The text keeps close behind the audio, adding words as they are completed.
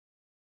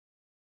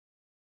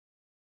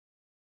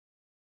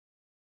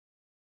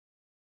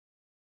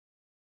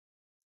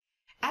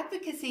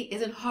Advocacy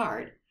isn't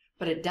hard,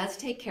 but it does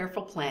take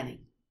careful planning.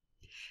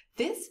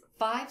 This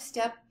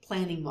 5-step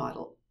planning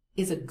model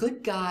is a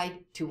good guide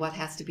to what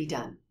has to be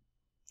done.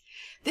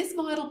 This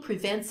model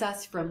prevents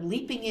us from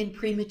leaping in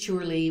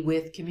prematurely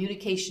with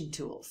communication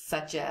tools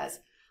such as,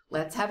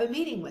 let's have a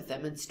meeting with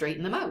them and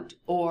straighten them out,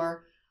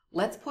 or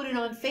let's put it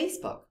on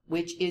Facebook,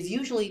 which is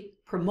usually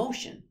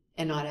promotion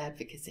and not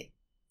advocacy.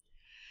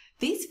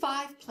 These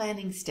 5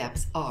 planning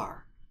steps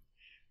are: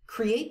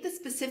 create the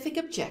specific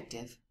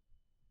objective,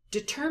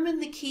 determine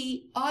the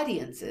key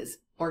audiences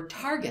or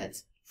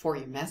targets for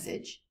your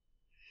message,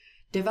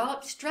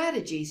 develop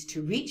strategies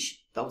to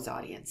reach those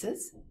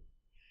audiences,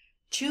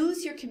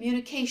 choose your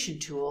communication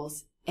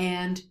tools,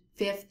 and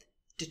 5th,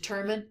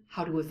 determine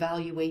how to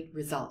evaluate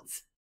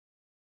results.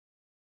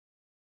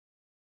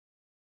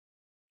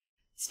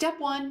 Step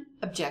 1,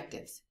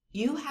 objectives.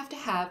 You have to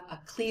have a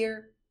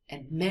clear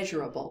and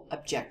measurable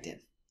objective.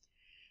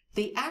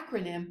 The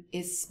acronym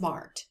is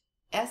SMART,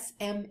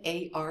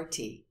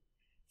 S-M-A-R-T.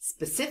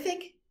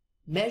 Specific,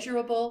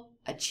 measurable,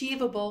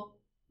 achievable,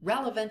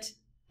 relevant,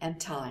 and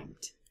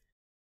timed.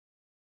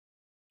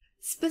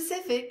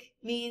 Specific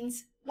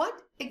means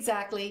what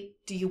exactly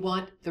do you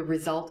want the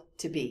result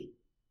to be?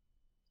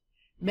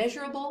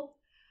 Measurable,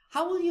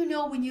 how will you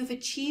know when you've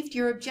achieved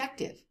your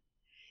objective?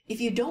 If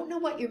you don't know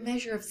what your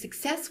measure of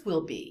success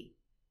will be,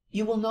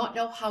 you will not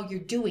know how you're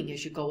doing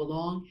as you go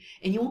along,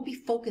 and you won't be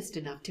focused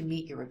enough to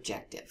meet your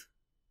objective.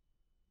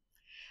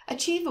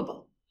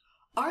 Achievable.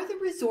 Are the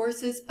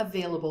resources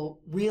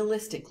available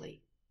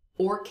realistically,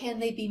 or can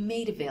they be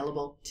made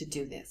available to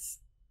do this?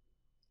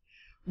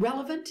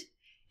 Relevant.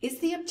 Is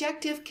the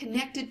objective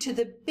connected to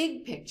the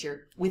big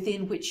picture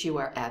within which you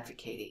are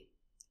advocating?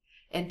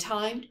 And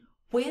timed.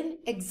 When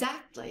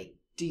exactly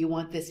do you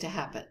want this to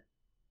happen?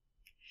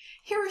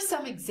 Here are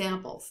some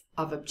examples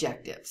of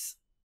objectives.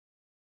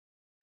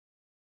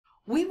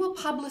 We will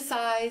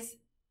publicize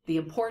the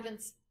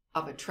importance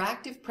of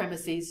attractive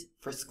premises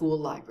for school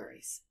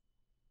libraries.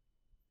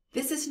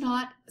 This is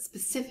not a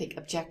specific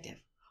objective.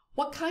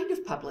 What kind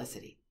of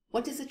publicity?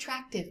 What does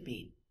attractive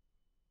mean?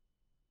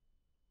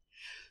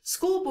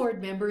 School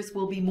board members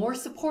will be more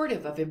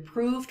supportive of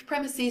improved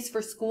premises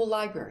for school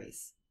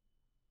libraries.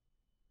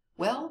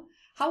 Well,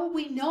 how will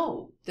we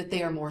know that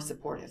they are more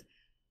supportive?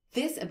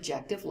 This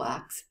objective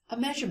lacks a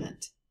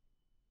measurement.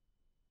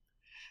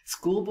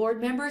 School board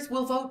members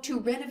will vote to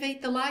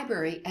renovate the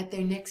library at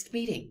their next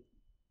meeting.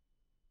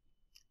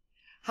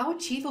 How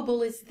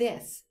achievable is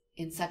this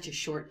in such a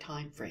short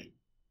time frame?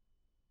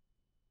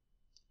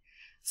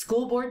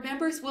 School board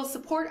members will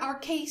support our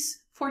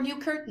case for new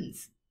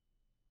curtains.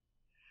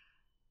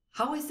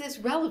 How is this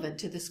relevant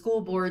to the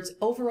school board's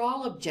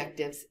overall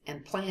objectives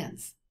and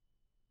plans?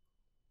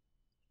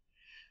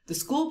 The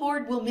school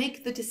board will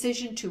make the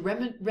decision to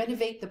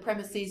renovate the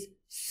premises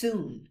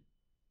soon.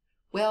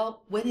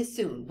 Well, when is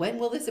soon? When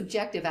will this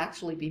objective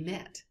actually be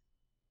met?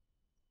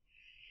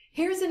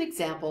 Here's an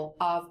example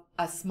of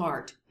a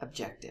SMART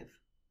objective.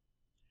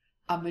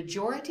 A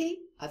majority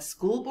of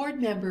school board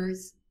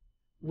members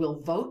will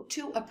vote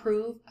to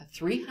approve a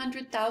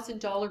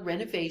 $300,000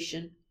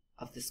 renovation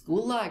of the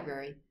school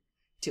library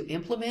to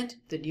implement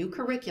the new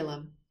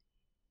curriculum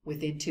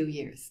within 2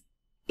 years.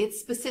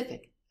 It's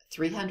specific,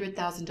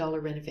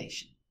 $300,000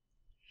 renovation.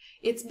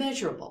 It's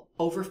measurable.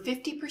 Over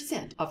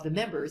 50% of the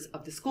members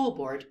of the school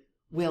board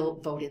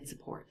will vote in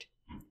support.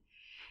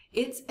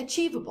 It's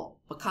achievable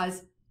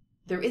because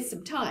there is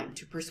some time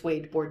to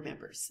persuade board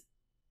members.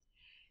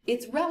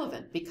 It's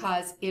relevant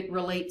because it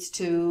relates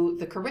to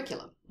the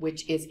curriculum,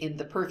 which is in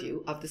the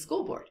purview of the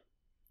school board.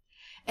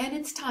 And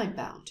it's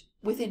time-bound,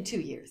 within 2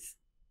 years.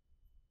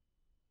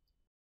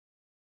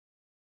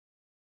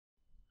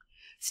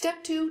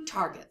 Step 2,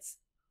 targets.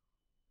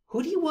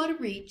 Who do you want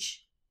to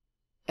reach,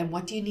 and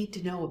what do you need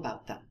to know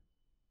about them?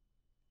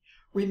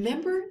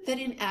 Remember that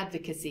in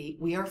advocacy,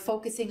 we are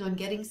focusing on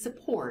getting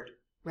support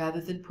rather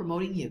than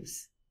promoting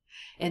use.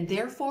 And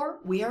therefore,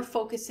 we are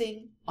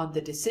focusing on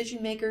the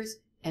decision makers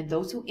and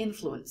those who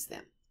influence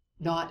them,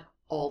 not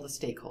all the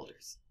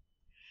stakeholders.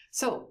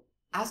 So,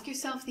 ask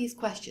yourself these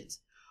questions.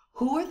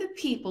 Who are the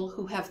people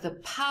who have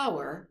the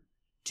power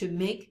to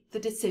make the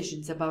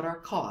decisions about our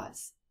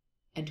cause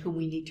and whom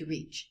we need to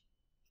reach?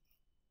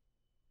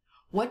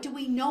 What do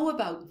we know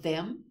about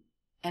them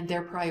and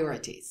their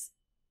priorities?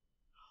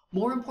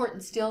 More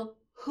important still,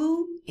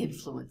 who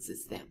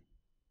influences them?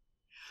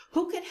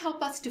 Who can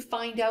help us to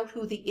find out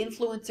who the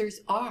influencers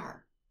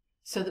are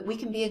so that we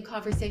can be in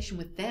conversation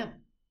with them?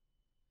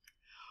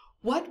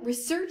 What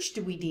research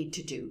do we need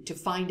to do to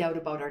find out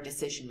about our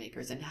decision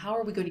makers, and how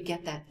are we going to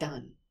get that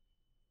done?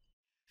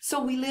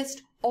 So we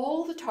list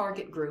all the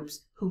target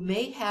groups who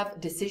may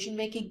have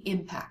decision-making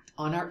impact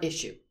on our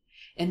issue,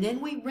 and then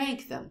we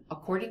rank them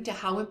according to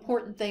how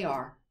important they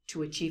are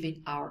to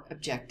achieving our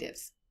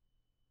objectives.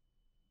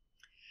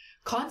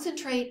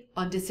 Concentrate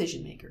on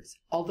decision makers.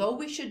 Although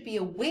we should be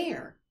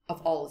aware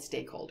of all the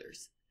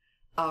stakeholders,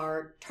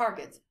 our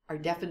targets are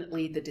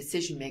definitely the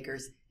decision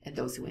makers and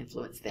those who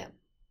influence them.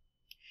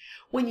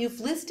 When you've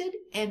listed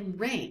and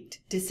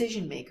ranked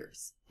decision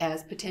makers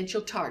as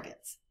potential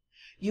targets,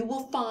 you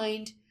will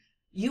find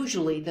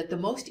usually that the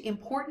most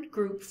important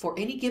group for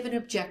any given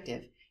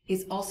objective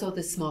is also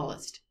the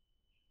smallest.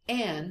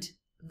 And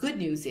good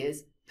news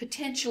is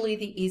potentially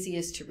the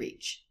easiest to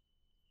reach.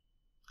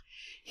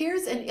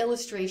 Here's an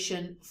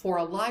illustration for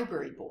a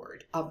library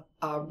board of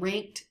a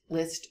ranked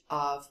list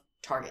of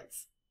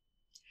targets.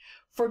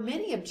 For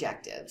many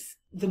objectives,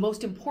 the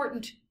most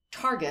important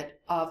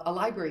target of a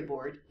library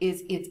board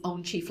is its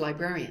own chief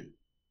librarian.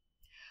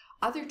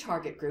 Other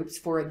target groups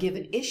for a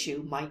given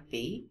issue might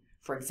be,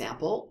 for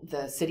example,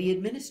 the city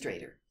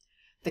administrator,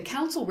 the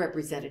council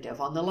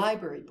representative on the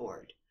library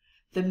board,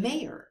 the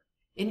mayor,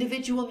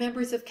 individual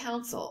members of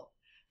council,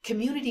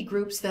 community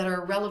groups that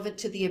are relevant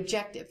to the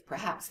objective,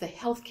 perhaps the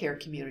healthcare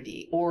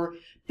community, or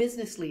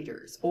business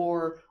leaders,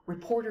 or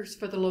reporters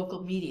for the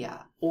local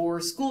media,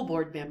 or school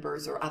board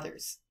members, or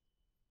others.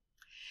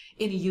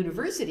 In a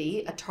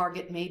university, a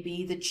target may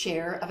be the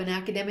chair of an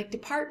academic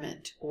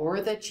department, or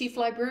the chief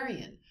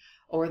librarian,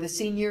 or the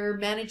senior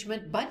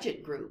management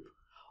budget group,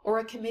 or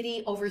a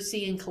committee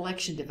overseeing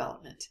collection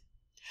development.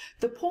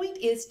 The point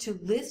is to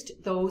list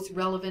those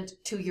relevant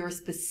to your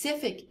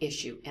specific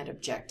issue and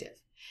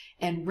objective,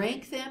 and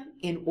rank them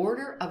in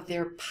order of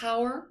their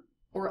power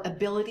or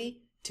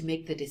ability to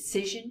make the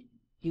decision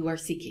you are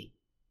seeking.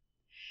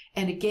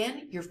 And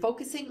again, you're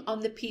focusing on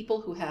the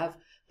people who have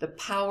the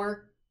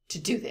power to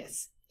do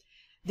this.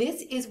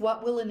 This is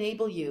what will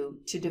enable you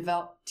to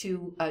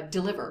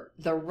deliver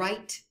the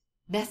right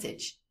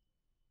message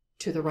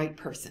to the right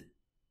person.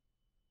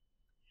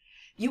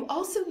 You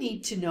also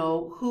need to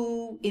know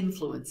who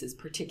influences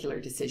particular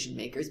decision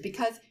makers,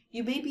 because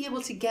you may be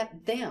able to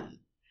get them,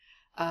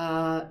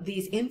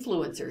 these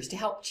influencers, to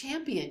help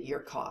champion your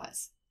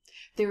cause.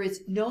 There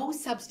is no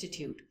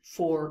substitute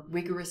for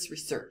rigorous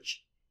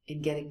research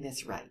in getting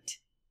this right.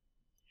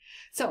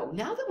 So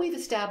now that we've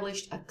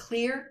established a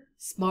clear,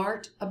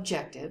 smart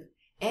objective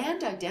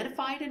and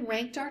identified and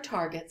ranked our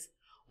targets,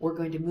 we're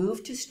going to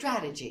move to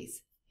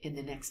strategies in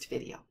the next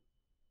video.